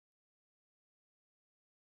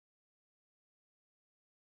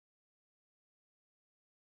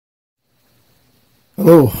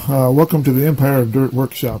Hello, welcome to the Empire of Dirt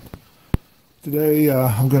workshop. Today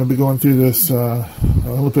I'm going to be going through this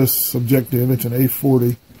Olympus objective. It's an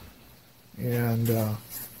A40, and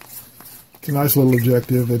it's a nice little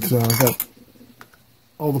objective. It's got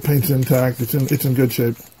all the paint's intact. It's in good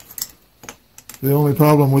shape. The only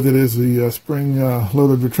problem with it is the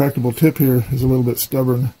spring-loaded retractable tip here is a little bit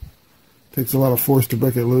stubborn. It takes a lot of force to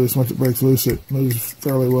break it loose. Once it breaks loose, it moves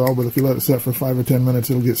fairly well, but if you let it set for 5 or 10 minutes,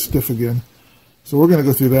 it'll get stiff again. So we're going to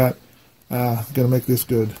go through that. Got to make this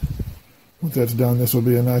good. Once that's done, this will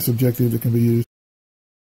be a nice objective that can be used.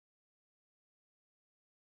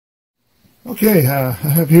 Okay, I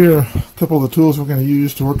have here a couple of the tools we're going to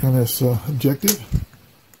use to work on this objective.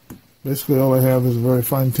 Basically, all I have is a very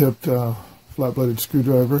fine-tipped flat-bladed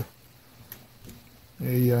screwdriver,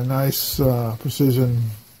 a nice precision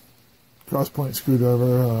cross-point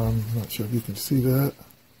screwdriver. I'm not sure if you can see that.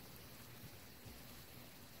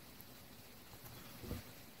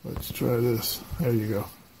 Let's try this. There you go.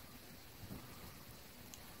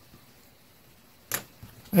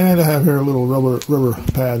 And I have here a little rubber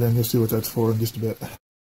pad, and you'll see what that's for in just a bit.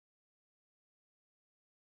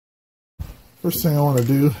 First thing I want to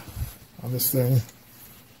do on this thing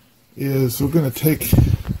is we're going to take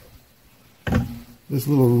this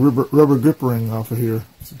little rubber grip ring off of here.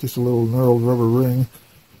 It's just a little knurled rubber ring,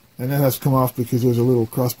 and that has to come off because there's a little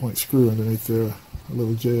cross-point screw underneath there, a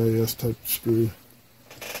little JIS type screw.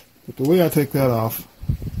 But the way I take that off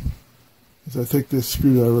is I take this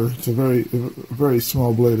screwdriver. It's a very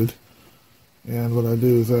small bladed, and what I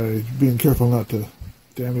do is being careful not to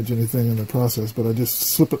damage anything in the process, but I just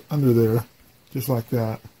slip it under there, just like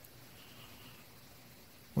that.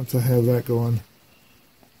 Once I have that going,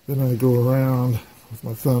 then I go around with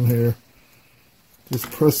my thumb here, just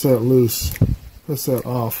press that loose, press that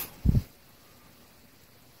off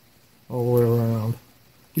all the way around.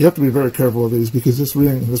 You have to be very careful of these because this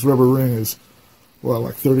rubber ring is, well,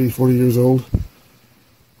 like 30, 40 years old.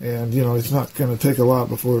 And, you know, it's not going to take a lot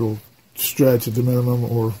before it'll stretch at the minimum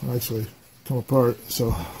or actually come apart.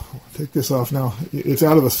 So, I'll take this off now. It's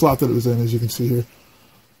out of the slot that it was in, as you can see here.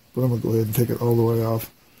 But I'm going to go ahead and take it all the way off,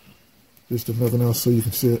 just if nothing else, so you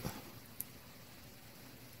can see it.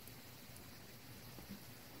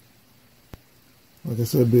 Like I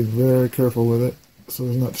said, being very careful with it so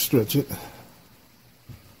as not to stretch it.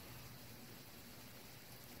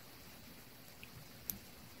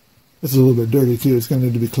 This is a little bit dirty too. It's going to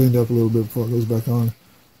need to be cleaned up a little bit before it goes back on.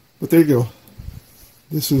 But there you go.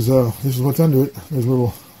 This is what's under it. There's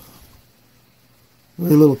a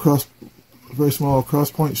very small cross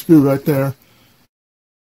point screw right there.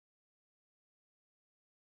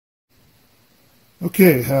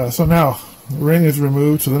 Okay, so now the ring is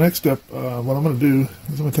removed. So the next step, what I'm going to do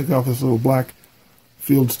is I'm going to take off this little black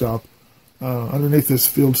field stop. Underneath this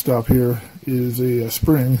field stop here is a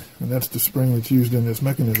spring, and that's the spring that's used in this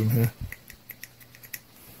mechanism here.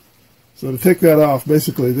 So to take that off,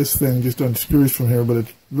 basically this thing just unscrews from here, but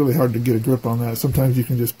it's really hard to get a grip on that. Sometimes you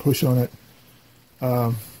can just push on it.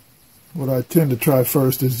 What I tend to try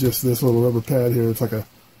first is just this little rubber pad here. It's like a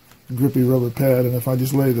grippy rubber pad, and if I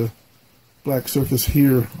just lay the black surface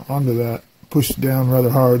here onto that, push it down rather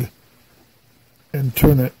hard, and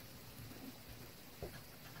turn it.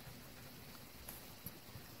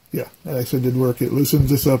 Yeah, that actually did work. It loosens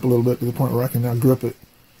this up a little bit to the point where I can now grip it.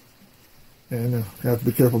 And I have to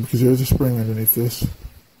be careful because there's a spring underneath this.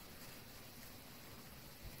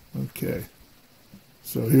 Okay.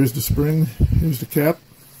 So here's the spring, here's the cap.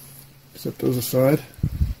 Set those aside.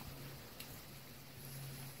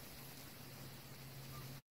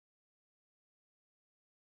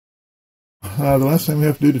 The last thing we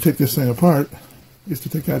have to do to take this thing apart is to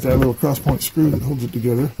take out that little cross-point screw that holds it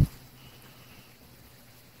together.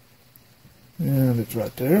 And it's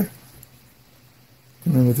right there.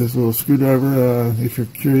 Come in with this little screwdriver. If you're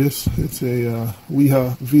curious, it's a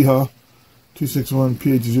VH 261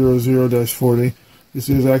 PH00-40. This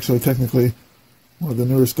is actually technically one of the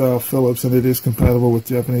newer style Phillips, and it is compatible with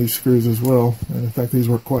Japanese screws as well. And in fact, these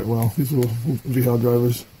work quite well. These little VH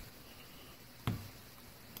drivers.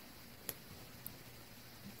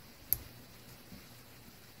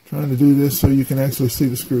 Trying to do this so you can actually see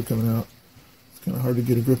the screw coming out. Kind of hard to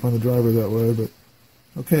get a grip on the driver that way, but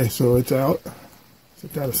okay, so it's out.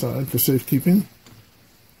 Set that aside for safekeeping.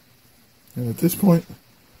 And at this point,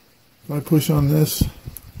 if I push on this,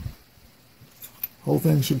 whole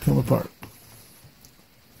thing should come apart.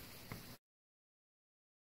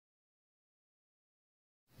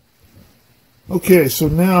 Okay, so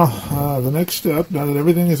now the next step, now that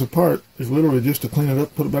everything is apart, is literally just to clean it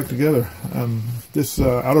up, put it back together. This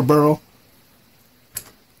outer barrel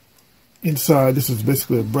inside, this is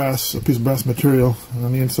basically a piece of brass material, and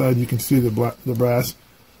on the inside you can see the brass.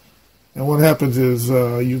 And what happens is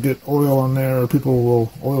you get oil on there, or people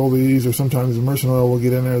will oil these, or sometimes immersion oil will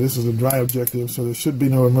get in there. This is a dry objective, so there should be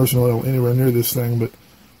no immersion oil anywhere near this thing, but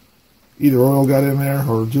either oil got in there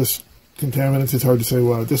or just contaminants. It's hard to say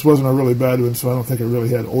what. This wasn't a really bad one, so I don't think it really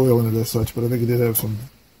had oil in it as such, but I think it did have some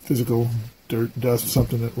physical dirt, dust,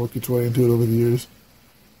 something that worked its way into it over the years.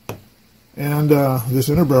 And this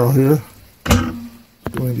inner barrel here,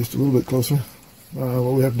 going just a little bit closer,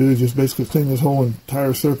 what we have to do is just basically clean this whole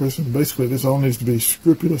entire surface, and basically this all needs to be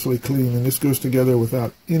scrupulously clean, and this goes together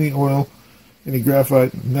without any oil, any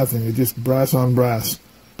graphite, nothing. It's just brass on brass.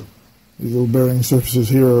 These little bearing surfaces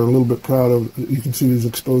here are a little bit proud of, you can see these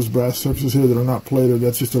exposed brass surfaces here that are not plated.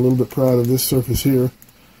 That's just a little bit proud of this surface here.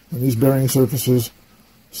 And these bearing surfaces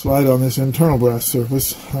slide on this internal brass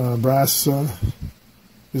surface. Brass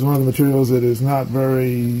is one of the materials that is not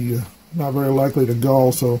very likely to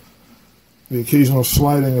gall, so the occasional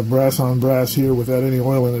sliding of brass on brass here without any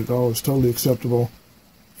oil in it at all is totally acceptable.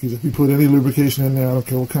 Because if you put any lubrication in there, I don't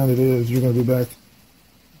care what kind it is, you're going to be back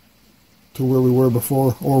to where we were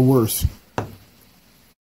before, or worse. I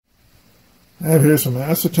have here some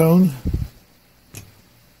acetone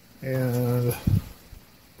and a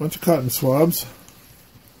bunch of cotton swabs.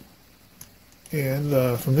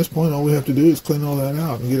 And from this point, all we have to do is clean all that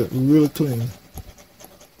out and get it really clean.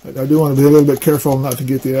 I do want to be a little bit careful not to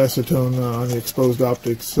get the acetone on the exposed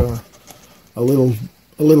optics. A little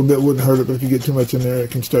bit wouldn't hurt it, but if you get too much in there, it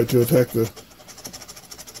can start to attack the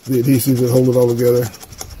adhesives that hold it all together.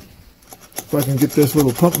 If I can get this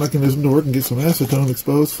little pump mechanism to work and get some acetone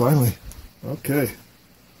exposed, finally. Okay.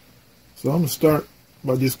 So I'm going to start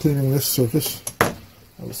by just cleaning this surface. I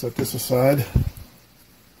will set this aside.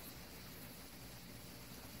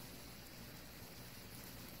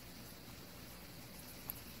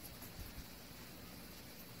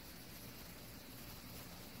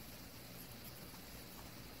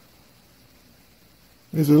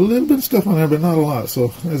 There's a little bit of stuff on there, but not a lot.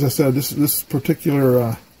 So, as I said, this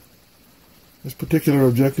particular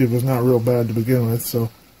objective is not real bad to begin with.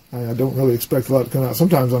 So, I don't really expect a lot to come out.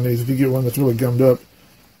 Sometimes on these, if you get one that's really gummed up,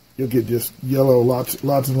 you'll get just yellow, lots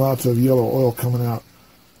and lots of yellow oil coming out.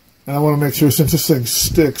 And I want to make sure, since this thing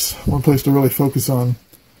sticks, one place to really focus on,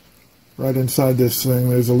 right inside this thing,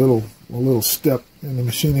 there's a little step in the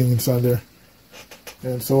machining inside there.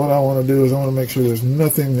 And so, what I want to do is I want to make sure there's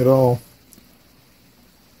nothing at all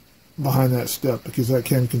behind that step, because that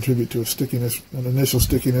can contribute to a stickiness, an initial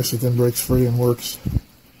stickiness that then breaks free and works.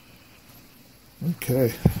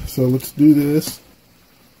 Okay, so let's do this.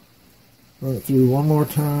 Run it through one more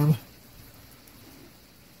time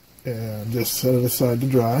and just set it aside to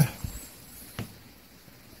dry.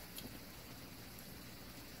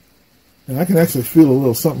 And I can actually feel a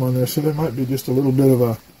little something on there, so there might be just a little bit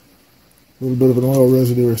of an oil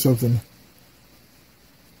residue or something.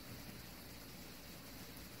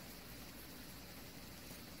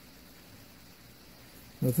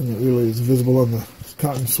 Nothing that really is visible on the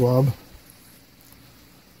cotton swab.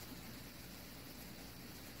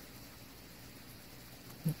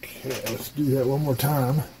 Okay, let's do that one more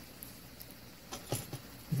time.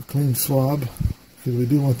 With a clean swab, because we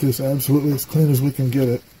do want this absolutely as clean as we can get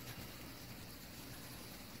it.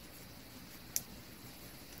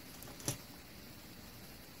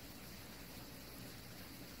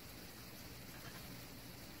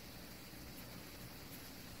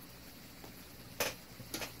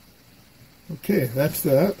 Okay, that's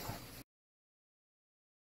that.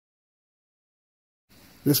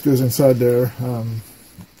 This goes inside there.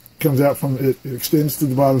 Comes out from it, extends to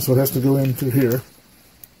the bottom, so it has to go in through here.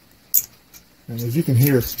 And as you can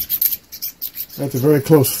hear, that's a very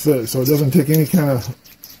close fit, so it doesn't take any kind of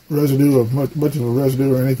residue, of much of a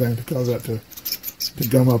residue or anything to cause that to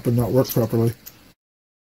gum up and not work properly.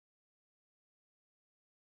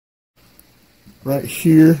 Right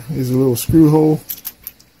here is a little screw hole.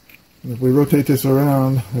 And if we rotate this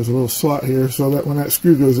around, there's a little slot here, so that when that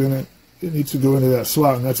screw goes in, it needs to go into that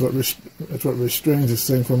slot, and that's what restrains this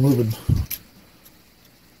thing from moving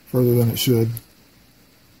further than it should.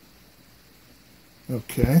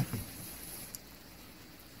 Okay.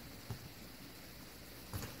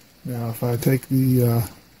 Now, if I take the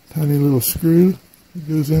tiny little screw that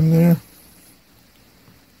goes in there,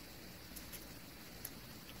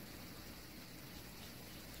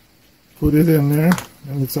 put it in there.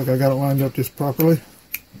 It looks like I got it lined up just properly.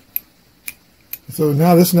 So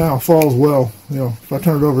now this falls well. You know, if I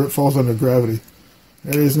turn it over, it falls under gravity.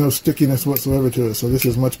 There is no stickiness whatsoever to it, so this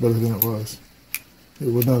is much better than it was. It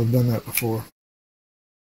would not have done that before.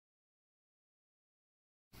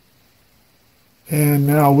 And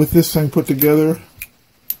now with this thing put together,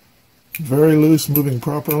 very loose, moving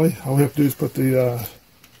properly, all we have to do is put the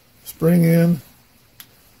spring in,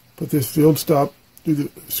 put this field stop,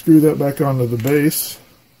 screw that back onto the base.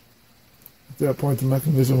 At that point the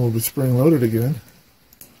mechanism will be spring loaded again.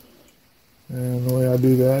 And the way I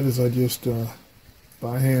do that is I just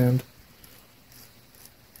by hand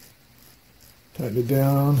tighten it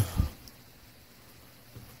down.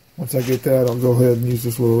 Once I get that, I'll go ahead and use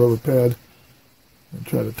this little rubber pad and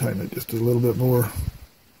try to tighten it just a little bit more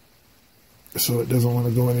so it doesn't want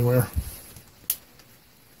to go anywhere.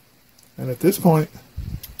 And at this point,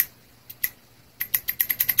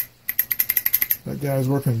 that guy's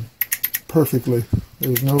working perfectly.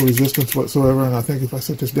 There's no resistance whatsoever, and I think if I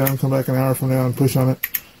set this down and come back an hour from now and push on it,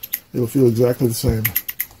 it'll feel exactly the same.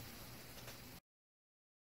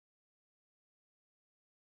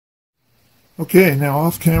 Okay, now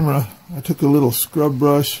off camera, I took a little scrub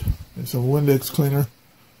brush and some Windex cleaner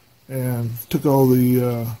and took all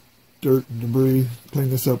the dirt and debris,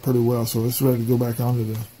 cleaned this up pretty well, so it's ready to go back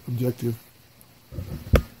onto the objective.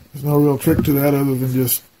 There's no real trick to that other than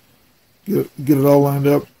just get it all lined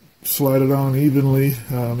up, slide it on evenly,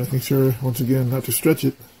 making sure, once again, not to stretch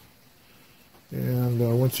it.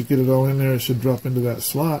 And once you get it all in there, it should drop into that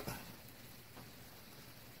slot.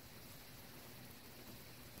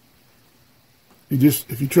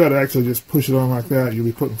 If you try to actually just push it on like that, you'll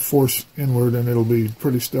be putting force inward and it'll be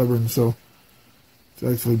pretty stubborn, so it's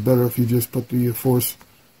actually better if you just put the force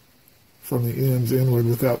from the ends inward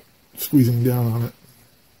without squeezing down on it.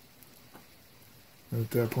 And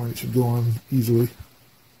at that point it should go on easily.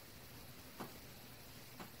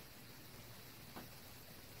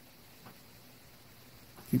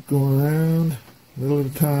 Keep going around a little at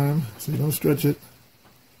a time so you don't stretch it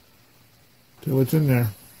till it's in there.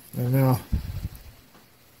 And now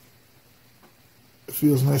it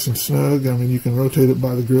feels nice and snug. I mean, you can rotate it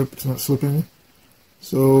by the grip, it's not slipping.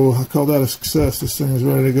 So I call that a success. This thing is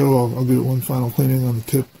ready to go. I'll give it one final cleaning on the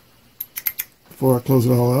tip before I close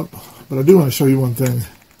it all up. But I do want to show you one thing.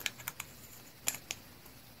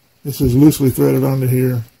 This is loosely threaded onto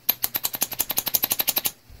here,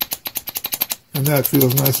 and that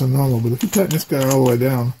feels nice and normal. But if you tighten this guy all the way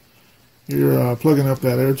down, you're plugging up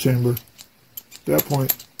that air chamber. At that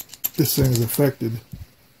point, this thing is affected.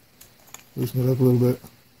 Loosen it up a little bit,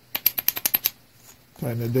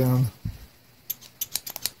 tighten it down.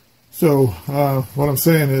 So what I'm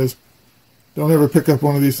saying is, don't ever pick up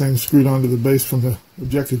one of these things screwed onto the base from the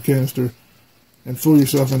objective canister and fool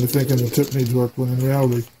yourself into thinking the tip needs work when in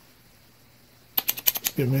reality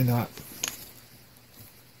it may not.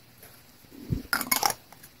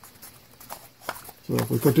 So if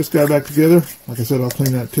we put this guy back together, like I said, I'll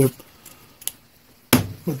clean that tip.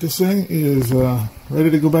 But this thing is ready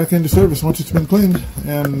to go back into service once it's been cleaned.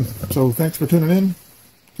 And so thanks for tuning in.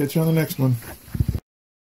 Catch you on the next one.